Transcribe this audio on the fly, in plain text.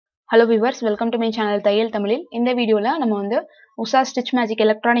Hello viewers, welcome to my channel தையல் தமிழில். இந்த வீடியோல நம்ம வந்து USHA Stitch Magic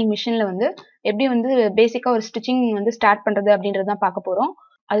எலக்ட்ரானிக் மிஷின்ல வந்து எப்படி வந்து பேசிக்கா ஒரு ஸ்டிச்சிங் வந்து ஸ்டார்ட் பண்றது அப்படின்றது தான் பார்க்க போறோம்.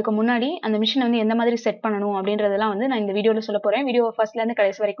 அதுக்கு முன்னாடி அந்த மிஷினை வந்து எந்த மாதிரி செட் பண்ணணும் அப்படின்றதெல்லாம் வந்து நான் இந்த வீடியோல சொல்ல போறேன். வீடியோ ஃபர்ஸ்ட்ல இருந்து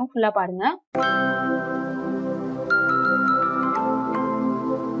கடைசி வரைக்கும் ஃபுல்லா பாருங்க.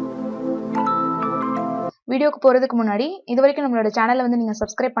 வீடியோக்கு போறதுக்கு முன்னாடி இதுவரைக்கும் நம்மளோட சேனலை வந்து நீங்க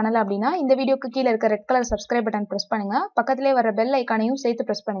சப்ஸ்கிரைப் பண்ணல அப்படின்னா இந்த வீடியோக்கு கீழே இருக்க red colour subscribe button press பண்ணுங்க. பக்கத்திலே வர பெல் ஐகானையும் சேர்த்து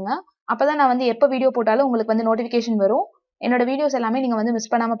பிரஸ் பண்ணுங்க. அப்பதான் நான் வந்து எப்போ வீடியோ போட்டாலும் உங்களுக்கு வந்து நோட்டிபிகேஷன் வரும். என்னோட வீடியோஸ் எல்லாமே நீங்க வந்து மிஸ்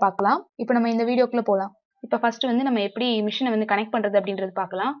பண்ணாம பார்க்கலாம். இப்போ நம்ம இந்த வீடியோக்குள்ள போலாம். இப்போ ஃபர்ஸ்ட் வந்து நம்ம எப்படி மிஷினை வந்து கனெக்ட் பண்றது அப்படின்றது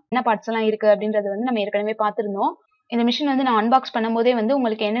பார்க்கலாம். என்ன பார்ட்ஸ் எல்லாம் இருக்கு அப்படின்றது வந்து நம்ம ஏற்கனவே பார்த்திருந்தோம். இந்த மிஷின் வந்து நான் அன்பாக்ஸ் பண்ணும்போதே வந்து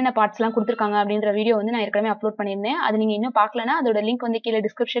உங்களுக்கு என்னென்ன பார்ட்ஸ் எல்லாம் கொடுத்துருக்காங்க அப்படின்ற வீடியோ வந்து நான் ஏற்கனவே அப்லோட் பண்ணியிருந்தேன். அது நீங்க இன்னும் பார்க்கலன்னா அதோட லிங்க் வந்து கீழே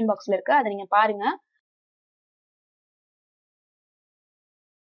டிஸ்கிரிப்ஷன் பாக்ஸ்ல இருக்கு, அதை நீங்க பாருங்க.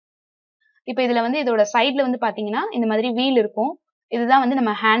 இப்போ இதுல வந்து இதோட சைட்ல வந்து பாத்தீங்கன்னா இந்த மாதிரி வீல் இருக்கும். இதுதான் வந்து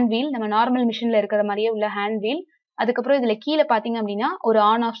நம்ம ஹேண்ட் வீல், நம்ம நார்மல் மிஷின்ல இருக்கிற மாதிரியே உள்ள ஹேண்ட் வீல். அதுக்கப்புறம் இதுல கீழே பாத்தீங்க அப்படின்னா ஒரு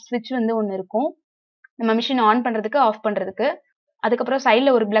ஆன் ஆஃப் ஸ்விட்ச் வந்து ஒன்று இருக்கும், நம்ம மிஷின் ஆன் பண்றதுக்கு ஆஃப் பண்றதுக்கு. அதுக்கப்புறம்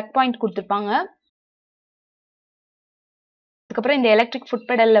சைட்ல ஒரு பிளக் பாயிண்ட் கொடுத்துருப்பாங்க. அதுக்கப்புறம் இந்த எலக்ட்ரிக் ஃபுட்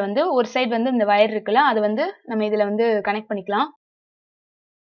பெடல்ல வந்து ஒரு சைடு வந்து இந்த வயர் இருக்குல்ல, அது வந்து நம்ம இதுல வந்து கனெக்ட் பண்ணிக்கலாம்.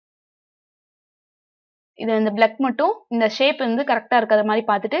 இது இந்த பிளக் மட்டும் இந்த ஷேப் வந்து கரெக்டா இருக்கிற மாதிரி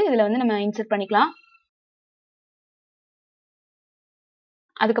பார்த்துட்டு இதுல வந்து நம்ம இன்சர்ட் பண்ணிக்கலாம்.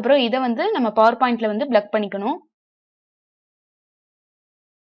 அதுக்கப்புறம் இதை வந்து நம்ம பவர் பாயிண்ட்ல வந்து பிளக் பண்ணிக்கணும்.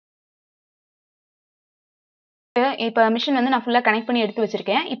 இப்போ மிஷின் வந்து நான் ஃபுல்லா கனெக்ட் பண்ணி எடுத்து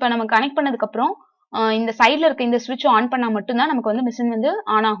வச்சிருக்கேன். இப்போ நம்ம கனெக்ட் பண்ணதுக்கு அப்புறம் இந்த சைட்ல இருக்க இந்த ஸ்விட்ச் ஆன் பண்ணா மட்டும்தான் நமக்கு வந்து மிஷின் வந்து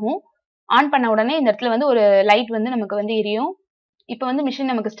ஆன் ஆகும். ஆன் பண்ண உடனே இந்த இடத்துல வந்து ஒரு லைட் வந்து நமக்கு வந்து எரியும். இப்போ வந்து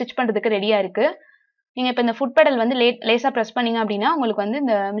மிஷின் நமக்கு ஸ்டிச் பண்றதுக்கு ரெடியா இருக்கு. நீங்க இப்போ இந்த ஃபுட் பெடல் வந்து லேசா பிரஸ் பண்ணீங்க அப்படின்னா உங்களுக்கு வந்து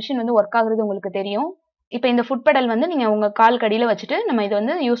இந்த மிஷின் வந்து ஒர்க் ஆகுறது உங்களுக்கு தெரியும். இப்போ இந்த ஃபுட் பெடல் வந்து நீங்க உங்க கால் கடியில வச்சுட்டு நம்ம இதை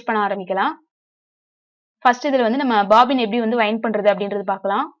வந்து யூஸ் பண்ண ஆரம்பிக்கலாம். ஃபர்ஸ்ட் இதுல வந்து நம்ம பாபின் எப்படி வந்து வைண்ட் பண்றது அப்படின்றது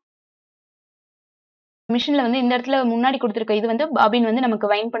பார்க்கலாம். மிஷின்ல வந்து இந்த இடத்துல முன்னாடி கொடுத்துருக்க இது வந்து பாபின் வந்து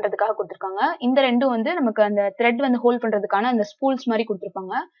நமக்கு வைண்ட் பண்றதுக்காக கொடுத்துருக்காங்க. இந்த ரெண்டும் வந்து நமக்கு அந்த த்ரெட் வந்து ஹோல்ட் பண்றதுக்கான அந்த ஸ்பூல்ஸ் மாதிரி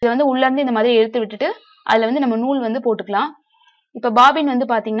கொடுத்துருப்பாங்க. இதை வந்து உள்ள இருந்து இந்த மாதிரி எடுத்து விட்டுட்டு அதுல வந்து நம்ம நூல் வந்து போட்டுக்கலாம். இப்ப பாபின் வந்து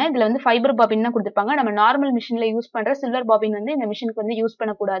பாத்தீங்கன்னா இதுல வந்து ஃபைபர் பாபின் தான் கொடுத்துருப்பாங்க. நம்ம நார்மல் மிஷின்ல யூஸ் பண்ற சில்வர் பாபின் வந்து இந்த மிஷினுக்கு வந்து யூஸ்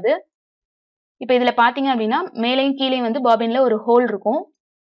பண்ணக்கூடாது. இப்ப இதுல பாத்தீங்க அப்படின்னா மேலையும் கீழையும் வந்து பாபின்ல ஒரு ஹோல் இருக்கும்.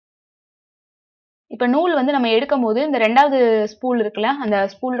 இப்ப நூல் வந்து நம்ம எடுக்கும் போது இந்த ரெண்டாவது ஸ்பூல் இருக்குல்ல, அந்த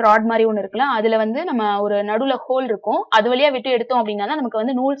ஸ்பூல் ராட் மாதிரி ஒண்ணு இருக்குல்ல, அதுல வந்து நம்ம ஒரு நடுவுல ஹோல் இருக்கும், அது வழியா விட்டு எடுத்தோம் அப்படின்னா தான் நமக்கு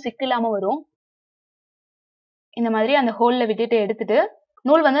வந்து நூல் சிக்கு இல்லாம வரும். இந்த மாதிரி அந்த ஹோல்ல விட்டுட்டு எடுத்துட்டு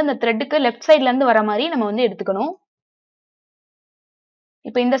நூல் வந்து அந்த த்ரெட்டுக்கு லெஃப்ட் சைட்ல இருந்து வர மாதிரி நம்ம வந்து எடுத்துக்கணும்.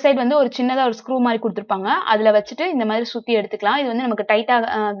 இப்ப இந்த சைடு வந்து ஒரு சின்னதா ஒரு ஸ்க்ரூ மாதிரி கொடுத்துருப்பாங்க, அதுல வச்சுட்டு இந்த மாதிரி சுத்தி எடுத்துக்கலாம். இது வந்து நமக்கு டைட்டா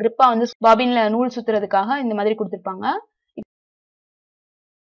கிரிப்பா வந்து பாபின்ல நூல் சுத்துறதுக்காக இந்த மாதிரி கொடுத்துருப்பாங்க.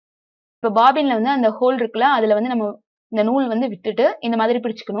 இப்ப பாபின்ல வந்து அந்த ஹோல் இருக்குல்ல, அதுல வந்து நம்ம இந்த நூல் வந்து விட்டுட்டு இந்த மாதிரி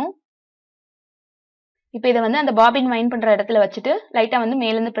பிடிச்சுக்கணும். இப்ப இதை வந்து அந்த பாபின் வைண்ட் பண்ற இடத்துல வச்சுட்டு லைட்டா வந்து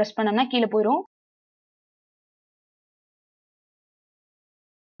மேல இருந்து பிரஸ் பண்ணோம்னா கீழே போயிடும்.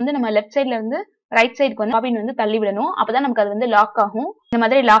 வந்து நம்ம லெஃப்ட் சைட்ல இருந்து ரைட் சைடுக்கு வந்து பாபின் வந்து தள்ளி விடணும். அப்பதான் நமக்கு அது வந்து லாக் ஆகும். இந்த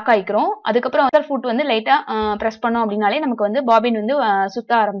மாதிரி லாக் ஆயிக்கிறோம். அதுக்கப்புறம் அதர் ஃபுட் வந்து லைட்டா பிரஸ் பண்ணோம் அப்படின்னாலே நமக்கு வந்து பாபின் வந்து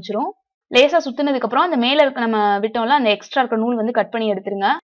சுத்த ஆரம்பிச்சிடும். லேசா சுத்தினதுக்கு அப்புறம் அந்த மேல இருக்க நம்ம விட்டோம்ல அந்த எக்ஸ்ட்ரா இருக்க நூல் வந்து கட் பண்ணி எடுத்துருங்க.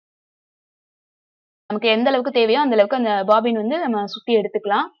 நமக்கு எந்த அளவுக்கு தேவையோ அந்த அளவுக்கு அந்த பாபின் வந்து நம்ம சுத்தி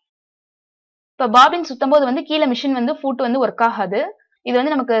எடுத்துக்கலாம். இப்ப பாபின் சுத்தும் போது வந்து கீழே மிஷின் வந்து ஃபுட் வந்து ஒர்க் ஆகாது. இது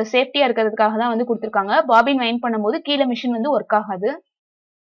வந்து நமக்கு சேஃப்டியா இருக்கிறதுக்காக தான் வந்து கொடுத்துருக்காங்க. பாபின் வைண்ட் பண்ணும்போது கீழே மிஷின் வந்து ஒர்க் ஆகாது.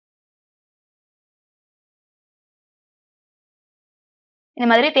 இந்த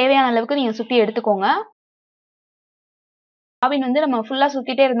மாதிரி தேவையான அளவுக்கு நீங்க சுத்தி எடுத்துக்கோங்க. பாபின் வந்து நம்ம ஃபுல்லா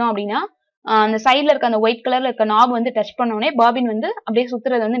சுத்திட்டே இருந்தோம் அப்படின்னா அந்த சைட்ல இருக்க அந்த ஒயிட் கலர்ல இருக்க நாப் வந்து டச் பண்ண உடனே பாபின் வந்து அப்படியே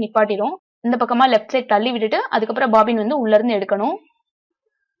சுத்துறது வந்து நிப்பாட்டிடும். இந்த பக்கமா லெஃப்ட் சைட் தள்ளி விட்டுட்டு அதுக்கப்புறம் பாபின் வந்து உள்ள இருந்து எடுக்கணும்.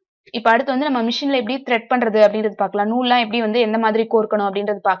 இப்ப அடுத்து வந்து நம்ம மிஷின்ல எப்படி த்ரெட் பண்றது அப்படின்றது பார்க்கலாம். நூல்லாம் எப்படி வந்து எந்த மாதிரி கோர்க்கணும்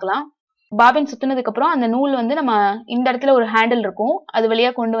அப்படின்றது பார்க்கலாம். பாபின் சுத்தினதுக்கு அப்புறம் அந்த நூல் வந்து நம்ம இந்த இடத்துல ஒரு ஹேண்டில் இருக்கும், அது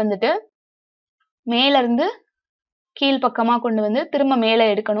வழியா கொண்டு வந்துட்டு மேல இருந்து கீழ் பக்கமா கொண்டு வந்து திரும்ப மேல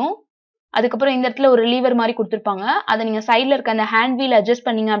எடுக்கணும். அதுக்கப்புறம் இந்த இடத்துல ஒரு லீவர் மாதிரி கொடுத்துருப்பாங்க, அதை நீங்க சைட்ல இருக்க அந்த ஹேண்ட் வீல் அட்ஜஸ்ட்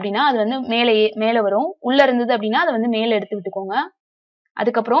பண்ணீங்க அப்படின்னா அது வந்து மேல வரும். உள்ள இருந்தது அப்படின்னா அதை வந்து மேல எடுத்து விட்டுக்கோங்க.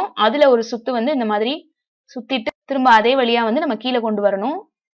 அதுக்கப்புறம் அதுல ஒரு சுத்து வந்து இந்த மாதிரி சுத்திட்டு திரும்ப அதே வழியா வந்து நம்ம கீழே கொண்டு வரணும்.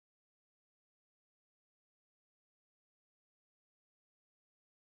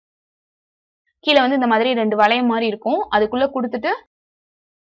 கீழே வந்து இந்த மாதிரி 2 வளையம் மாதிரி இருக்கும், அதுக்குள்ள கொடுத்துட்டு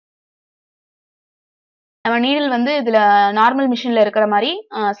நம்ம நீடில் வந்து இதுல நார்மல் மிஷின்ல இருக்கிற மாதிரி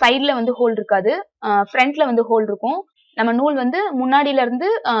சைட்ல வந்து ஹோல் இருக்காது, ஃப்ரண்ட்ல வந்து ஹோல் இருக்கும். நம்ம நூல் வந்து முன்னாடியில இருந்து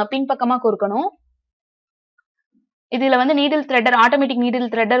பின்பக்கமா கோர்க்கணும். இதுல வந்து needle threader, automatic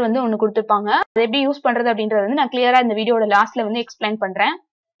needle threader வந்து ஒன்னு கொடுத்திருப்பாங்க. அது எப்படி யூஸ் பண்றது அப்படின்றது வந்து நான் கிளியரா இந்த வீடியோட லாஸ்ட்ல வந்து எக்ஸ்பிளைன் பண்றேன்.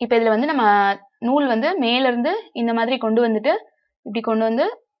 இப்போ இதுல வந்து நம்ம நூல் வந்து மேல இருந்து இந்த மாதிரி கொண்டு வந்துட்டு இப்படி கொண்டு வந்து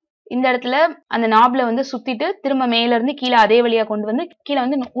இந்த இடத்துல அந்த நாப்ல வந்து சுத்திட்டு திரும்ப மேல இருந்து கீழே அதே வழியா கொண்டு வந்து கீழே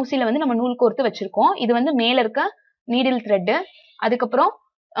வந்து ஊசியில வந்து நம்ம நூல் கோர்த்து வச்சிருக்கோம். இது வந்து மேல இருக்க நீடில் த்ரெட். அதுக்கப்புறம்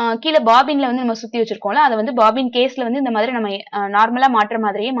கீழே பாபின்ல வந்து நம்ம சுத்தி வச்சிருக்கோம்ல, அதை வந்து பாபின் கேஸ்ல வந்து இந்த மாதிரி நம்ம நார்மலா மாட்டுற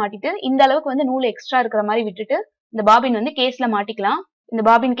மாதிரியே மாட்டிட்டு இந்த அளவுக்கு வந்து நூல் எக்ஸ்ட்ரா இருக்கிற மாதிரி விட்டுட்டு இந்த பாபின் வந்து கேஸ்ல மாட்டிக்கலாம். இந்த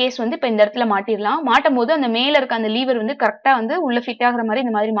பாபின் கேஸ் வந்து இப்ப இந்த இடத்துல மாட்டிடலாம். மாட்டும் போது அந்த மேல இருக்க அந்த லீவர் வந்து கரெக்டா வந்து உள்ள ஃபிட் ஆகுற மாதிரி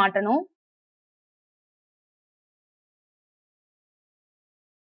இந்த மாதிரி மாட்டணும்.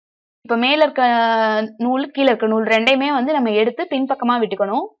 இப்ப மேல இருக்க நூல் கீழே இருக்க நூல் ரெண்டையுமே வந்து நம்ம எடுத்து பின்பக்கமா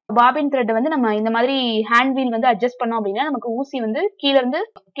விட்டுக்கணும். பாபின் த்ரெட் வந்து நம்ம இந்த மாதிரி ஹேண்ட் வீல் வந்து அட்ஜஸ்ட் பண்ணோம் அப்படின்னா நமக்கு ஊசி வந்து கீழே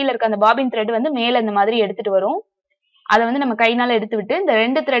இருக்க அந்த பாபின் த்ரெட் வந்து மேல இந்த மாதிரி எடுத்துட்டு வரும். அதை வந்து நம்ம கைனால எடுத்து விட்டு இந்த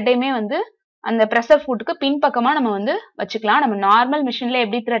 2 த்ரெட்டையுமே வந்து அந்த பிரஷர் ஃபுட்டுக்கு பின்பக்கமா நம்ம வந்து வச்சுக்கலாம். நம்ம நார்மல் மிஷின்ல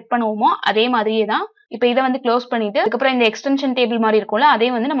எப்படி த்ரெட் பண்ணுவோமோ அதே மாதிரியே தான். இப்ப இதை வந்து க்ளோஸ் பண்ணிட்டு அதுக்கப்புறம் இந்த எக்ஸ்டென்ஷன் டேபிள் மாதிரி இருக்கும்ல,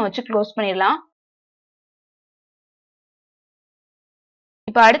 அதையும் வந்து நம்ம வச்சு க்ளோஸ் பண்ணிடலாம்.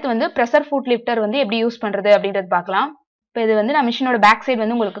 இப்போ அடுத்து வந்து பிரஷர் ஃபுட் லிஃப்டர் வந்து எப்படி யூஸ் பண்றது அப்படின்றது பார்க்கலாம். இப்போ இது வந்து நான் மிஷினோட பேக் சைடு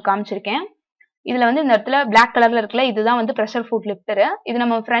வந்து உங்களுக்கு காமிச்சிருக்கேன். இதுல வந்து இந்த இடத்துல பிளாக் கலர்ல இருக்குல்ல, இதுதான் வந்து பிரஷர் ஃபுட் லிஃப்டர். இது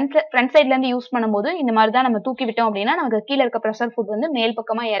நம்ம ஃப்ரண்ட் சைட்ல இருந்து யூஸ் பண்ணும்போது இந்த மாதிரி தான் நம்ம தூக்கி விட்டோம் அப்படின்னா நமக்கு கீழே இருக்க பிரஷர் ஃபுட் வந்து மேல்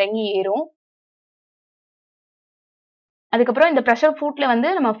பக்கமா இறங்கி ஏறும். அதுக்கப்புறம் இந்த பிரஷர் ஃபுட்ல வந்து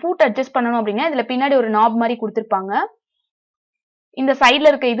நம்ம ஃபுட் அட்ஜஸ்ட் பண்ணணும் அப்படின்னா இதுல பின்னாடி ஒரு நாப் மாதிரி கொடுத்துருப்பாங்க. இந்த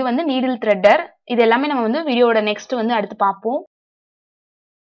சைட்ல இருக்க இது வந்து நீடில் த்ரெட்டர். இது எல்லாமே நம்ம வந்து வீடியோட நெக்ஸ்ட் வந்து அடுத்து பார்ப்போம்.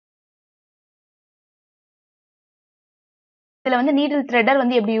 இதுல வந்து நீடில் த்ரெட்டர்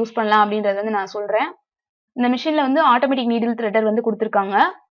வந்து எப்படி யூஸ் பண்ணலாம் அப்படின்றத வந்து நான் சொல்றேன். இந்த மிஷின்ல வந்து ஆட்டோமேட்டிக் நீடில் த்ரெட்டர் வந்து கொடுத்துருக்காங்க.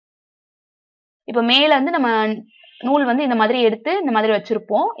 இப்ப மேல வந்து நம்ம நூல் வந்து இந்த மாதிரி எடுத்து இந்த மாதிரி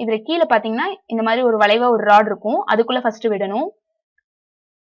வச்சிருப்போம். இதுல கீழே பாத்தீங்கன்னா இந்த மாதிரி ஒரு வளைவா ஒரு ராட் இருக்கும். அதுக்குள்ள ஃபர்ஸ்ட் விடணும்.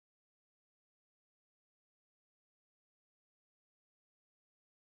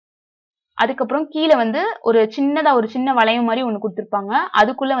 அதுக்கப்புறம் கீழே வந்து ஒரு சின்ன வளையம் மாதிரி ஒண்ணு கொடுத்துருப்பாங்க.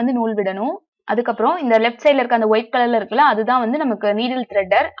 அதுக்குள்ள வந்து நூல் விடணும். அதுக்கப்புறம் இந்த லெஃப்ட் சைட்ல இருக்க அந்த ஒயிட் கலர்ல இருக்குல்ல, அதுதான் வந்து நமக்கு நீடில்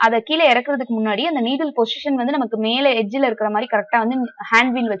த்ரெட்டர். அதை கீழே இறக்குறதுக்கு முன்னாடி அந்த நீடில் பொசிஷன் வந்து நமக்கு மேல எட்ஜில் இருக்கிற மாதிரி கரெக்டா வந்து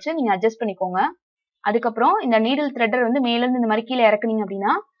ஹேண்ட் வீல் வச்சு நீங்க அட்ஜஸ்ட் பண்ணிக்கோங்க. அதுக்கப்புறம் இந்த நீடில் த்ரெட்டர் வந்து மேல இருந்து இந்த மாதிரி கீழே இறக்குனீங்க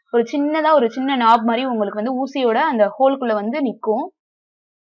அப்படின்னா ஒரு சின்ன நாப் மாதிரி உங்களுக்கு வந்து ஊசியோட அந்த ஹோல்குள்ள வந்து நிற்கும்.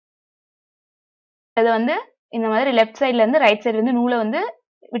 அதை வந்து இந்த மாதிரி லெஃப்ட் சைட்ல இருந்து ரைட் சைட்ல இருந்து நூலை வந்து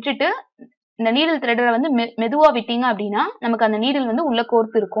விட்டுட்டு இந்த நீடில் த்ரெட்டரை வந்து மெதுவா விட்டீங்க அப்படின்னா நமக்கு அந்த நீடில் வந்து உள்ள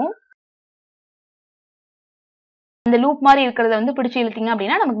கோர்த்து இருக்கும். அந்த லூப் மாதிரி இருக்கிறத வந்து பிடிச்சு இழுத்தீங்க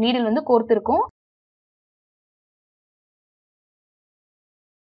அப்படின்னா நமக்கு நீடில் வந்து கோர்த்து இருக்கும்.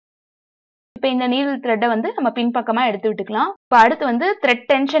 இப்ப இந்த நீடில் த்ரெட்டை வந்து நம்ம பின்பக்கமா எடுத்து விட்டுக்கலாம். இப்ப அடுத்து வந்து த்ரெட்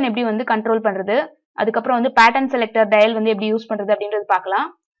டென்ஷன் எப்படி வந்து கண்ட்ரோல் பண்றது, அதுக்கப்புறம் வந்து பேட்டர்ன் செலக்டர் டயல் வந்து எப்படி யூஸ் பண்றது அப்படின்றது பார்க்கலாம்.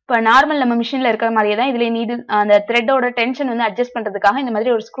 இப்ப நார்மல் நம்ம மிஷின்ல இருக்கிற மாதிரியே தான் இதுல நீடில் அந்த த்ரெட்டோட டென்ஷன் வந்து அட்ஜஸ்ட் பண்றதுக்காக இந்த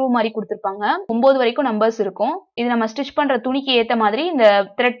மாதிரி ஒரு ஸ்க்ரூ மாதிரி கொடுத்துருப்பாங்க. 9 வரைக்கும் நம்பர்ஸ் இருக்கும். இது நம்ம ஸ்டிச் பண்ற துணிக்கு ஏத்த மாதிரி இந்த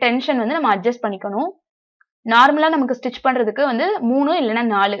த்ரெட் டென்ஷன் வந்து நம்ம அட்ஜஸ்ட் பண்ணிக்கணும். நார்மலா நமக்கு ஸ்டிச் பண்றதுக்கு வந்து 3 இல்லைன்னா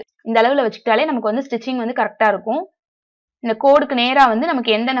 4 இந்த அளவுல வச்சுக்கிட்டாலே நமக்கு வந்து ஸ்டிச்சிங் வந்து கரெக்டா இருக்கும். இந்த கோடுக்கு நேரா வந்து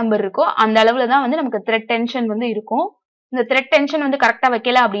நமக்கு எந்த நம்பர் இருக்கோ அந்த அளவுல தான் வந்து நமக்கு த்ரெட் டென்ஷன் வந்து இருக்கும். இந்த த்ரெட் டென்ஷன் வந்து கரெக்டா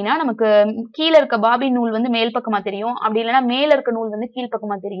வைக்கல அப்படின்னா நமக்கு கீழே இருக்க பாபின் நூல் வந்து மேல் பக்கமா தெரியும். அப்படி இல்லைன்னா மேல இருக்க நூல் வந்து கீழ்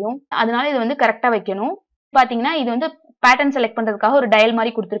பக்கமா தெரியும். அதனால இது வந்து கரெக்டா வைக்கணும். பாத்தீங்கன்னா இது வந்து பேட்டர்ன் செலக்ட் பண்றதுக்காக ஒரு டயல்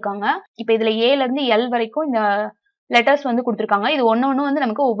மாதிரி கொடுத்துருக்காங்க. இப்ப இதுல ஏல இருந்து எல் வரைக்கும் இந்த லெட்டர்ஸ் வந்து கொடுத்துருக்காங்க. இது ஒன்னு வந்து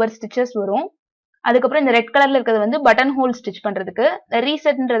நமக்கு ஒவ்வொரு ஸ்டிச்சஸ் வரும். அதுக்கப்புறம் இந்த ரெட் கலர்ல இருக்கிறது வந்து பட்டன் ஹோல் ஸ்டிச் பண்றதுக்கு,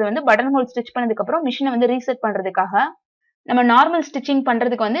 ரீசெட்ன்றது வந்து பட்டன் ஹோல் ஸ்டிச் பண்ணதுக்கு அப்புறம் மிஷினை வந்து ரீசெட் பண்றதுக்காக. நம்ம நார்மல் ஸ்டிச்சிங்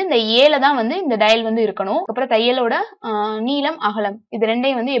பண்றதுக்கு வந்து இந்த ஏல தான் வந்து இந்த டயல் வந்து இருக்கணும். அப்புறம் தையலோட நீளம் அகலம் இது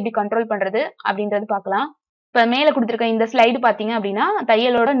ரெண்டையும் வந்து எப்படி கண்ட்ரோல் பண்றது அப்படின்றது பார்க்கலாம். இப்ப மேல கொடுத்துருக்க இந்த ஸ்லைடு பாத்தீங்க அப்படின்னா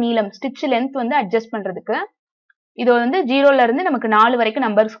தையலோட நீளம் ஸ்டிச் லென்த் வந்து அட்ஜஸ்ட் பண்றதுக்கு. இது வந்து 0ல இருந்து நமக்கு 4 வரைக்கும்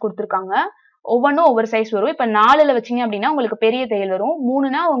நம்பர்ஸ் கொடுத்துருக்காங்க. ஒவ்வொன்றும் ஒவ்வொரு சைஸ் வரும். இப்ப 4ல வச்சீங்க அப்படின்னா உங்களுக்கு பெரிய தையல் வரும்.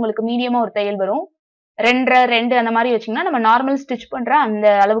 3னா உங்களுக்கு மீடியமா ஒரு தையல் வரும். 2 அந்த மாதிரி வச்சீங்கன்னா நம்ம நார்மல் ஸ்டிச் பண்ற அந்த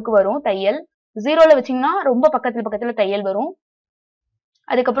அளவுக்கு வரும் தையல். 0ல வச்சீங்கன்னா ரொம்ப பக்கத்துல தையல் வரும்.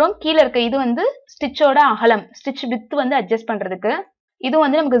 அதுக்கப்புறம் கீழே இருக்க இது வந்து ஸ்டிச்சோட அகலம் ஸ்டிச் வித் வந்து அட்ஜஸ்ட் பண்றதுக்கு. இது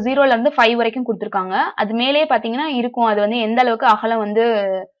வந்து நமக்கு 0ல இருந்து 5 வரைக்கும் கொடுத்துருக்காங்க. அது மேலே பாத்தீங்கன்னா இருக்கும் அது வந்து எந்த அளவுக்கு அகலம் வந்து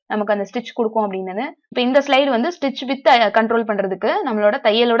நமக்கு அந்த ஸ்டிச் கொடுக்கும் அப்படின்னு. இப்ப இந்த ஸ்லைடு வந்து ஸ்டிச் வித் கண்ட்ரோல் பண்றதுக்கு நம்மளோட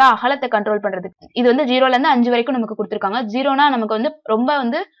தையலோட அகலத்தை கண்ட்ரோல் பண்றதுக்கு. இது வந்து 0ல இருந்து 5 வரைக்கும் நமக்கு கொடுத்துருக்காங்க. 0னா நமக்கு வந்து ரொம்ப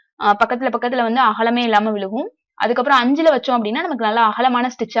வந்து பக்கத்துல வந்து அகலமே இல்லாம விழுகும். அதுக்கப்புறம் 5ல வச்சோம் அப்படின்னா நமக்கு நல்ல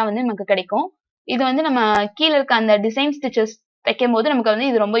அகலமான ஸ்டிச்சா வந்து நமக்கு கிடைக்கும். இது வந்து நம்ம கீழே இருக்க அந்த டிசைன் ஸ்டிச்சஸ் தைக்கும் போது நமக்கு வந்து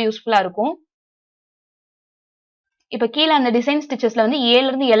இது ரொம்ப யூஸ்ஃபுல்லா இருக்கும். இப்ப கீழ அந்த டிசைன் ஸ்டிச்சஸ்ல வந்து A ல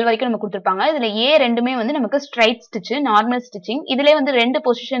இருந்து L வரைக்கும் நமக்கு கொடுத்திருப்பாங்க. இதுல A ரெண்டுமே வந்து நமக்கு ஸ்ட்ரைட் ஸ்டிட்ச், நார்மல் ஸ்டிச்சிங். இதுலயே வந்து 2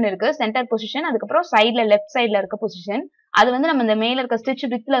 பொசிஷன் இருக்கு. சென்டர் பொசிஷன், அதுக்கப்புறம் சைடுல லெஃப்ட் சைடுல இருக்க பொசிஷன். அது வந்து நம்ம இந்த மேல இருக்க ஸ்டிட்ச்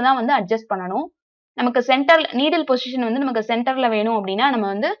விட்ல தான் வந்து அட்ஜஸ்ட் பண்ணணும். நமக்கு சென்டர் நீடில் பொசிஷன் வந்து நமக்கு சென்டர்ல வேணும் அப்படின்னா நம்ம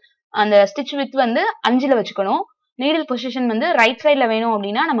வந்து அந்த ஸ்டிட்ச் வித் வந்து 5ல வச்சுக்கணும். நீடில் பொசிஷன் வந்து ரைட் சைடுல வேணும்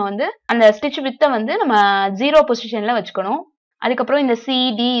அப்படின்னா நம்ம வந்து அந்த ஸ்டிட்ச் வித்த வந்து நம்ம 0 பொசிஷன்ல வச்சுக்கணும். அதுக்கப்புறம் இந்த C,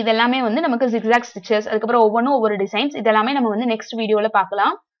 D இதெல்லாமே வந்து நமக்கு zigzag stitches, அதுக்கப்புறம் ஒவ்வொன்றும் ஒவ்வொரு டிசைன்ஸ், இதெல்லாமே நம்ம வந்து நெக்ஸ்ட் வீடியோல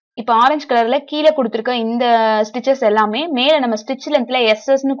பார்க்கலாம். இப்போ ஆரஞ்சு கலர்ல கீழே கொடுத்துருக்க இந்த ஸ்டிச்சஸ் எல்லாமே மேல நம்ம ஸ்டிச் லென்த்ல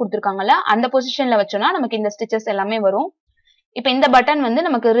SS கொடுத்துருக்காங்கல்ல அந்த பொசிஷன்ல வச்சோம்னா நமக்கு இந்த ஸ்டிச்சஸ் எல்லாமே வரும். இப்போ இந்த பட்டன் வந்து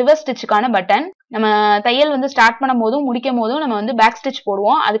நமக்கு ரிவர்ஸ் ஸ்டிச்சுக்கான பட்டன். நம்ம தையல் வந்து ஸ்டார்ட் பண்ணும் போதும் முடிக்கும் போதும் நம்ம வந்து பேக் ஸ்டிச்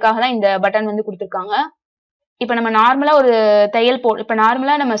போடுவோம். அதுக்காக தான் இந்த பட்டன் வந்து கொடுத்துருக்காங்க. இப்போ நம்ம நார்மலா ஒரு தையல் இப்போ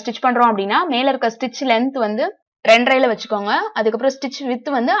நார்மலா நம்ம ஸ்டிச் பண்றோம் அப்படின்னா மேல இருக்க ஸ்டிச் லென்த் வந்து 2.5ல வச்சுக்கோங்க. அதுக்கப்புறம் ஸ்டிச் வித்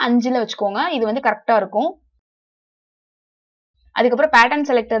வந்து 5ல வச்சுக்கோங்க. இது வந்து கரெக்டா இருக்கும். அதுக்கப்புறம் பேட்டர்ன்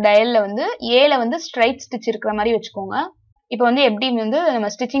செலக்டர் டயல்ல வந்து Aல வந்து ஸ்ட்ரைட் ஸ்டிச் இருக்கிற மாதிரி வச்சுக்கோங்க. இப்போ வந்து எப்படி வந்து நம்ம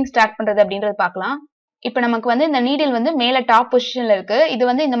ஸ்டிச்சிங் ஸ்டார்ட் பண்றது அப்படின்றத பார்க்கலாம். இப்போ நமக்கு வந்து இந்த நீடில் வந்து மேல டாப் பொசிஷன்ல இருக்கு. இது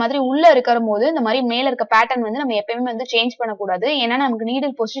வந்து இந்த மாதிரி உள்ள இருக்கிற போது இந்த மாதிரி மேல இருக்க பேட்டர்ன் வந்து நம்ம எப்பயுமே வந்து சேஞ்ச் பண்ணக்கூடாது. ஏன்னா நமக்கு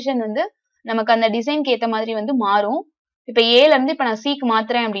நீடில் பொசிஷன் வந்து நமக்கு அந்த டிசைனுக்கு ஏத்த மாதிரி வந்து மாறும். இப்போ Aல இருந்து இப்போ நான் Cக்கு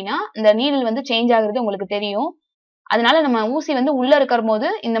மாத்துறேன் அப்படின்னா இந்த நீடில் வந்து சேஞ்ச் ஆகுறது உங்களுக்கு தெரியும். அதனால நம்ம ஊசி வந்து உள்ள இருக்கிற போது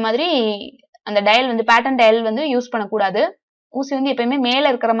இந்த மாதிரி அந்த டயல் வந்து பேட்டர்ன் டயல் வந்து யூஸ் பண்ணக்கூடாது. ஊசி வந்து எப்பயுமே மேல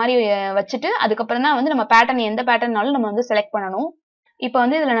இருக்கிற மாதிரி வச்சுட்டு அதுக்கப்புறம் தான் வந்து நம்ம பேட்டர்ன் எந்த பேட்டர்னாலும் நம்ம வந்து செலக்ட் பண்ணணும். இப்போ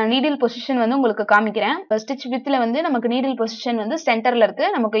வந்து இதுல நான் நீடில் பொசிஷன் வந்து உங்களுக்கு காமிக்கிறேன். ஸ்டிச் வித்ல வந்து நமக்கு நீடில் பொசிஷன் வந்து சென்டர்ல இருக்கு.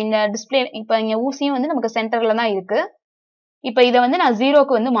 நமக்கு இந்த டிஸ்பிளே இப்போ இங்க ஊசியும் வந்து நமக்கு சென்டர்ல தான் இருக்கு. இப்போ இதை வந்து நான்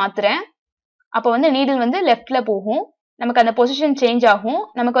 0க்கு வந்து மாத்துறேன். அப்போ வந்து நீடில் வந்து லெஃப்ட்ல போகும். நமக்கு அந்த பொசிஷன் சேஞ்ச் ஆகும்.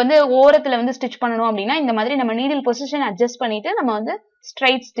 நமக்கு வந்து ஓரத்துல வந்து ஸ்டிச் பண்ணணும் அப்படின்னா இந்த மாதிரி நம்ம நீடில் பொசிஷன் அட்ஜஸ்ட் பண்ணிட்டு நம்ம வந்து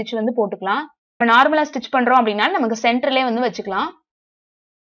ஸ்ட்ரைட் ஸ்டிச் வந்து போட்டுக்கலாம். இப்போ நார்மலா ஸ்டிச் பண்றோம் அப்படின்னா நமக்கு சென்டர்லயே வந்து வச்சுக்கலாம்.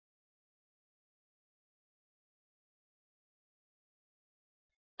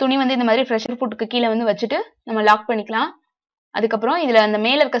 துணி வந்து இந்த மாதிரி ப்ரெஷர் ஃபுட்க்கு கீழே வந்து வச்சுட்டு நம்ம லாக் பண்ணிக்கலாம். அதுக்கப்புறம் இதுல அந்த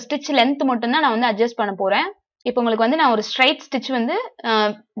மேல இருக்க ஸ்டிச் லென்த் மட்டும் தான் நான் வந்து அட்ஜஸ்ட் பண்ண போறேன். இப்போ உங்களுக்கு வந்து நான் ஒரு ஸ்ட்ரைட் ஸ்டிச் வந்து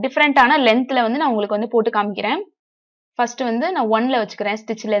டிஃப்ரெண்டான லென்த்ல வந்து நான் உங்களுக்கு வந்து போட்டு காமிக்கிறேன். ஃபர்ஸ்ட் வந்து நான் 1ல வச்சுக்கிறேன்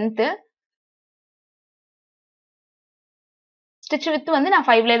ஸ்டிச் லென்த். ஸ்டிச் வித் வந்து நான்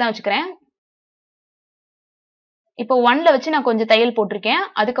 5ல தான் வச்சுக்கிறேன். இப்போ 1ல வச்சு நான் கொஞ்சம் தையல் போட்டிருக்கேன்.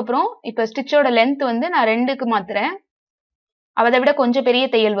 அதுக்கப்புறம் இப்போ ஸ்டிச்சோட லென்த் வந்து நான் 2க்கு மாத்துறேன். அதை விட கொஞ்சம் பெரிய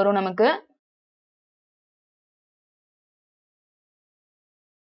தையல் வரும் நமக்கு.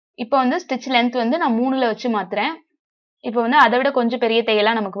 இப்போ வந்து ஸ்டிச் லென்த் வந்து நான் 3ல வச்சு மாத்துறேன். இப்போ வந்து அதை விட கொஞ்சம் பெரிய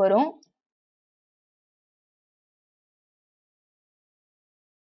தையலா நமக்கு வரும்.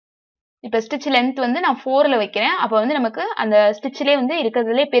 இப்போ ஸ்டிச் லென்த் வந்து நான் 4ல வைக்கிறேன். அப்போ வந்து நமக்கு அந்த ஸ்டிச்லயே வந்து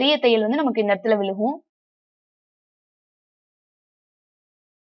இருக்கிறதுலே பெரிய தையல் வந்து நமக்கு இந்த இடத்துல விழுகும்.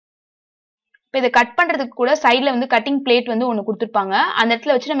 இப்போ இதை கட் பண்றதுக்கு கூட சைட்ல வந்து கட்டிங் பிளேட் வந்து ஒன்று கொடுத்துருப்பாங்க. அந்த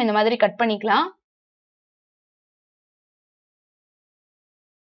இடத்துல வச்சு நம்ம இந்த மாதிரி கட் பண்ணிக்கலாம்.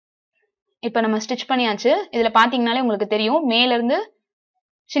 இப்போ நம்ம ஸ்டிச் பண்ணியாச்சு. இதுல பாத்தீங்கன்னாலே உங்களுக்கு தெரியும் மேல இருந்து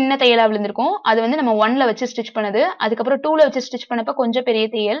சின்ன தையலா விழுந்திருக்கும். அது வந்து நம்ம 1ல வச்சு ஸ்டிச் பண்ணது. அதுக்கப்புறம் 2ல வச்சு ஸ்டிச் பண்ணப்ப கொஞ்சம் பெரிய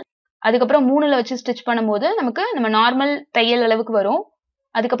தையல். அதுக்கப்புறம் 3ல வச்சு ஸ்டிச் பண்ணும்போது நமக்கு நம்ம நார்மல் தையல் அளவுக்கு வரும்.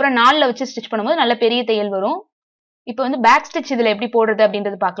 அதுக்கப்புறம் 4ல வச்சு ஸ்டிச் பண்ணும்போது நல்ல பெரிய தையல் வரும். இப்போ வந்து பேக் ஸ்டிச் இதுல எப்படி போடுறது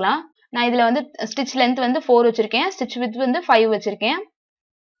அப்படின்றது பார்க்கலாம். நான் இதுல வந்து ஸ்டிச் லென்த் வந்து 4 வச்சிருக்கேன். ஸ்டிச் வித் வந்து 5 வச்சிருக்கேன்.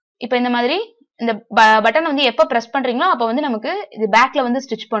 இப்போ இந்த மாதிரி இந்த பட்டன் வந்து எப்ப பிரஸ் பண்றீங்களோ அப்ப வந்து நமக்கு இது பேக்ல வந்து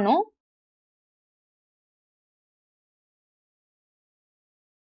ஸ்டிச் பண்ணும்.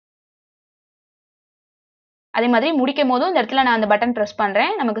 அதே மாதிரி முடிக்கும் போதும் இந்த இடத்துல நான் அந்த பட்டன் பிரஸ்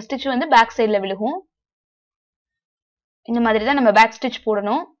பண்றேன். நமக்கு ஸ்டிச் வந்து பேக் சைடுல விழுகும். இந்த மாதிரி தான் நம்ம பேக் ஸ்டிச்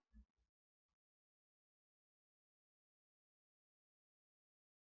போடணும்.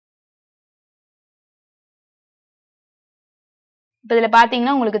 இப்போ இதுல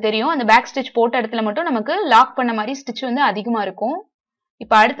பாத்தீங்கன்னா உங்களுக்கு தெரியும் அந்த பேக் ஸ்டிச் போட்ட இடத்துல மட்டும் நமக்கு லாக் பண்ண மாதிரி ஸ்டிச் வந்து அதிகமா இருக்கும்.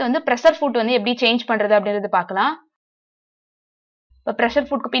 இப்போ அடுத்து வந்து பிரஷர் ஃபுட் வந்து எப்படி சேஞ்ச் பண்றது அப்படின்றது பார்க்கலாம். இப்போ பிரஷர்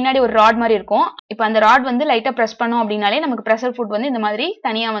ஃபுட்க்கு பின்னாடி ஒரு ராட் மாதிரி இருக்கும். இப்போ அந்த ராட் வந்து லைட்டா பிரஸ் பண்ணோம் அப்படின்னாலே நமக்கு பிரஷர் ஃபுட் வந்து இந்த மாதிரி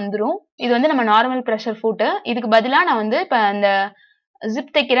தனியா வந்துடும். இது வந்து நம்ம நார்மல் பிரஷர் ஃபுட். இதுக்கு பதிலா நான் வந்து இப்போ அந்த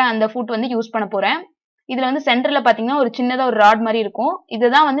ஜிப் தைக்கிற அந்த ஃபுட் வந்து யூஸ் பண்ண போறேன். இதுல வந்து சென்டர்ல பாத்தீங்கன்னா ஒரு சின்னதா ஒரு ராட் மாதிரி இருக்கும்.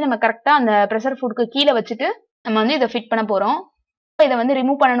 இதுதான் வந்து நம்ம கரெக்டா அந்த பிரஷர் ஃபுட்க்கு கீழே வச்சுட்டு நம்ம வந்து இதை ஃபிட் பண்ண போறோம். இதை வந்து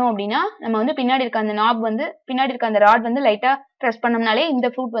ரிமூவ் பண்ணணும் அப்படின்னா நம்ம வந்து பின்னாடி இருக்க அந்த நாப் வந்து பின்னாடி இருக்க அந்த ராட் வந்து லைட்டா பிரஸ் பண்ணோம்னாலே இந்த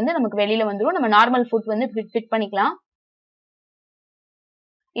ஃபுட் வந்து நமக்கு வெளியில வந்துடும். நம்ம நார்மல் ஃபுட் வந்து ஃபிட் பண்ணிக்கலாம்.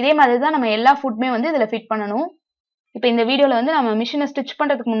 இதே மாதிரி தான் நம்ம எல்லா ஃபுட்மே வந்து இதுல ஃபிட் பண்ணணும். இப்போ இந்த வீடியோல வந்து நம்ம மிஷினை ஸ்டிச்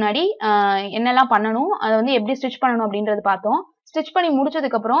பண்றதுக்கு முன்னாடி என்னெல்லாம் பண்ணணும், அதை வந்து எப்படி ஸ்டிச் பண்ணணும் அப்படின்றது பார்த்தோம். ஸ்டிச் பண்ணி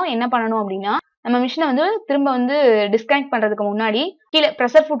முடிச்சதுக்கு அப்புறம் என்ன பண்ணணும் அப்படின்னா நம்ம மிஷினை வந்து திரும்ப வந்து டிஸ்கனெக்ட் பண்றதுக்கு முன்னாடி கீழே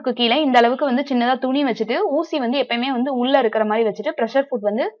ப்ரெஷர் ஃபுட்க்கு கீழே இந்த அளவுக்கு வந்து சின்னதா துணி வச்சுட்டு ஊசி வந்து எப்பயுமே வந்து உள்ள இருக்கிற மாதிரி வச்சுட்டு ப்ரெஷர் ஃபுட்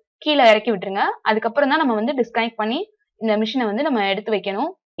வந்து கீழே இறக்கி விட்டுருங்க. அதுக்கப்புறம் தான் நம்ம வந்து டிஸ்கனெக்ட் பண்ணி இந்த மிஷினை வந்து நம்ம எடுத்து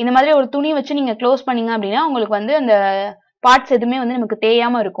வைக்கணும். இந்த மாதிரி ஒரு துணி வச்சு நீங்க க்ளோஸ் பண்ணீங்க அப்படின்னா உங்களுக்கு வந்து அந்த பார்ட்ஸ் எதுவுமே வந்து நமக்கு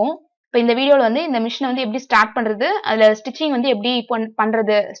தேயாம இருக்கும். இப்போ இந்த வீடியோல வந்து இந்த மிஷினை வந்து எப்படி ஸ்டார்ட் பண்றது, அதுல ஸ்டிச்சிங் வந்து எப்படி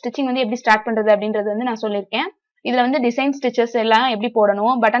பண்றது, ஸ்டிச்சிங் வந்து எப்படி ஸ்டார்ட் பண்றது அப்படின்றது வந்து நான் சொல்லியிருக்கேன். இதுல வந்து டிசைன் ஸ்டிச்சஸ் எல்லாம் எப்படி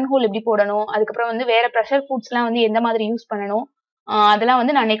போடணும், பட்டன் ஹோல் எப்படி போடணும், அதுக்கப்புறம் வந்து வேற ப்ரெஷர் ஃபுட்ஸ்லாம் வந்து எந்த மாதிரி யூஸ் பண்ணணும், அதெல்லாம்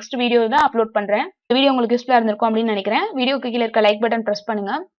வந்து நான் நெக்ஸ்ட் வீடியோ தான் அப்லோட் பண்றேன். இந்த வீடியோ உங்களுக்கு யூஸ்ஃபுல்லா இருந்திருக்கும் அப்படின்னு நினைக்கிறேன். வீடியோக்கு கீழே இருக்க லைக் பட்டன் பிரஸ்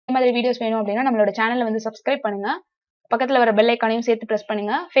பண்ணுங்க. இந்த மாதிரி வீடியோஸ் வேணும் அப்படின்னா நம்மளோட சேனலை வந்து சப்ஸ்கிரைப் பண்ணுங்க. பக்கத்துல வர பெல் ஐக்கானையும் சேர்த்து பிரஸ்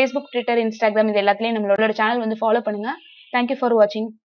பண்ணுங்க. Facebook, Twitter, Instagram இது எல்லாத்துலயும் நம்மளோட சேனல் வந்து ஃபாலோ பண்ணுங்க. Thank you for watching.